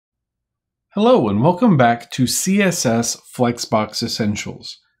Hello and welcome back to CSS Flexbox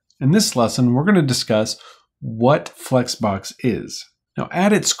Essentials. In this lesson, we're going to discuss what Flexbox is. Now,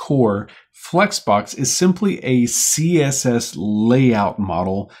 at its core, Flexbox is simply a CSS layout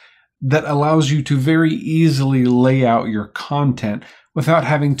model that allows you to very easily lay out your content without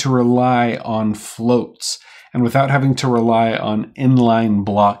having to rely on floats and without having to rely on inline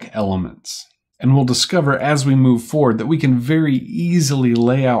block elements. And we'll discover as we move forward that we can very easily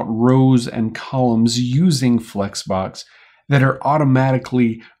lay out rows and columns using Flexbox that are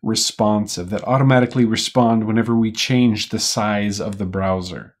automatically responsive, that automatically respond whenever we change the size of the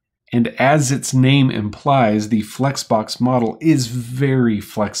browser. And as its name implies, the Flexbox model is very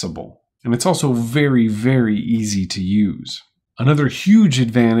flexible. And it's also very, very easy to use. Another huge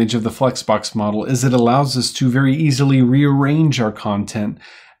advantage of the Flexbox model is it allows us to very easily rearrange our content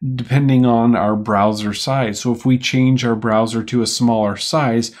depending on our browser size. So if we change our browser to a smaller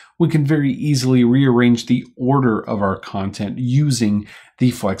size, we can very easily rearrange the order of our content using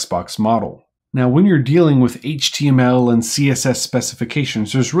the Flexbox model. Now, when you're dealing with HTML and CSS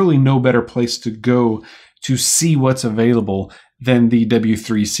specifications, there's really no better place to go to see what's available than the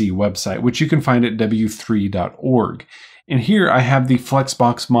W3C website, which you can find at w3.org. And here I have the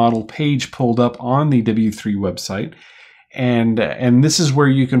Flexbox model page pulled up on the W3 website. And this is where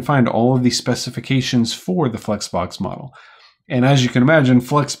you can find all of the specifications for the Flexbox model. And as you can imagine,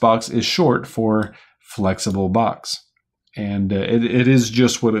 Flexbox is short for flexible box. And it is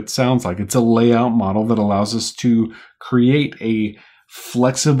just what it sounds like. It's a layout model that allows us to create a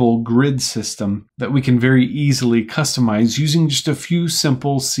flexible grid system that we can very easily customize using just a few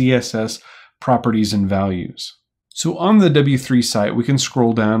simple CSS properties and values. So on the W3 site, we can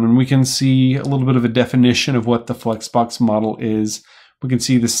scroll down and we can see a little bit of a definition of what the Flexbox model is. We can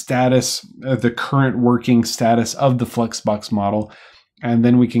see the status, the current working status of the Flexbox model, and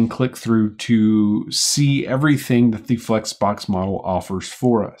then we can click through to see everything that the Flexbox model offers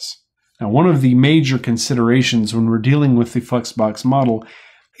for us. Now, one of the major considerations when we're dealing with the Flexbox model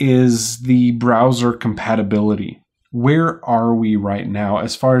is the browser compatibility. Where are we right now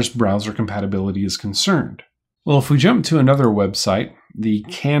as far as browser compatibility is concerned? Well, if we jump to another website, the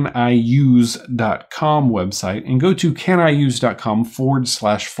caniuse.com website, and go to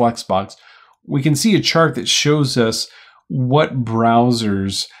caniuse.com/Flexbox, we can see a chart that shows us what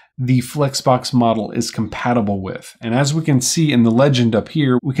browsers the Flexbox model is compatible with. And as we can see in the legend up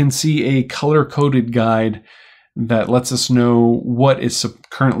here, we can see a color-coded guide that lets us know what is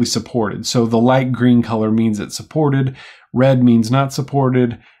currently supported. So the light green color means it's supported, red means not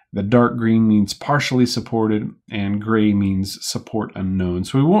supported, the dark green means partially supported, and gray means support unknown.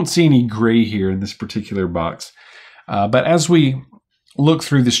 So we won't see any gray here in this particular box. But as we look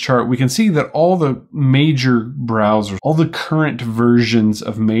through this chart, we can see that all the major browsers, all the current versions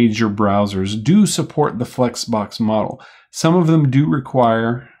of major browsers do support the Flexbox model. Some of them do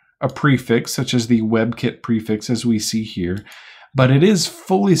require a prefix, such as the WebKit prefix, as we see here, but it is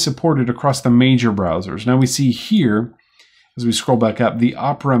fully supported across the major browsers. Now we see here, as we scroll back up, the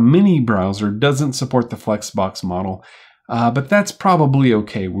Opera Mini browser doesn't support the Flexbox model, but that's probably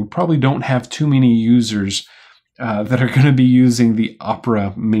okay. We probably don't have too many users that are going to be using the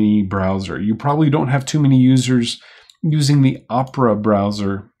Opera Mini browser. You probably don't have too many users using the Opera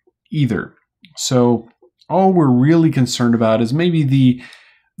browser either. So all we're really concerned about is maybe the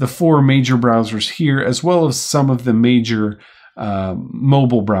four major browsers here, as well as some of the major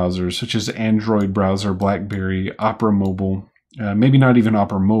mobile browsers, such as Android browser, BlackBerry, Opera Mobile, maybe not even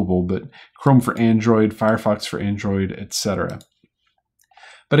Opera Mobile, but Chrome for Android, Firefox for Android, etc.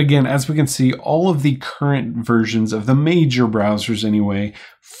 But again, as we can see, all of the current versions of the major browsers anyway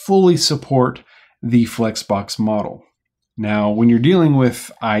fully support the Flexbox model. Now, when you're dealing with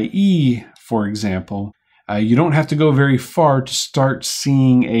IE, for example, you don't have to go very far to start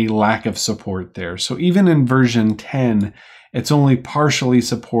seeing a lack of support there. So even in version 10, it's only partially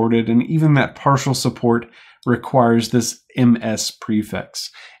supported, and even that partial support requires this MS prefix.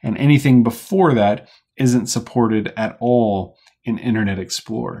 And anything before that isn't supported at all in Internet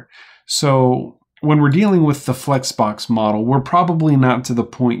Explorer. So when we're dealing with the Flexbox model, we're probably not to the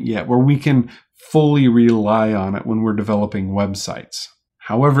point yet where we can fully rely on it when we're developing websites.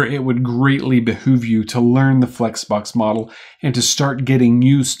 However, it would greatly behoove you to learn the Flexbox model and to start getting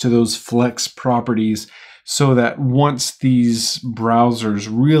used to those flex properties so that once these browsers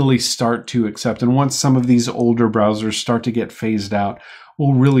really start to accept, and once some of these older browsers start to get phased out,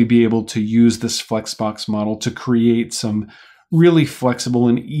 we'll really be able to use this Flexbox model to create some really flexible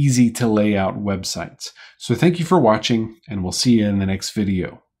and easy to lay out websites. So thank you for watching, and we'll see you in the next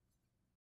video.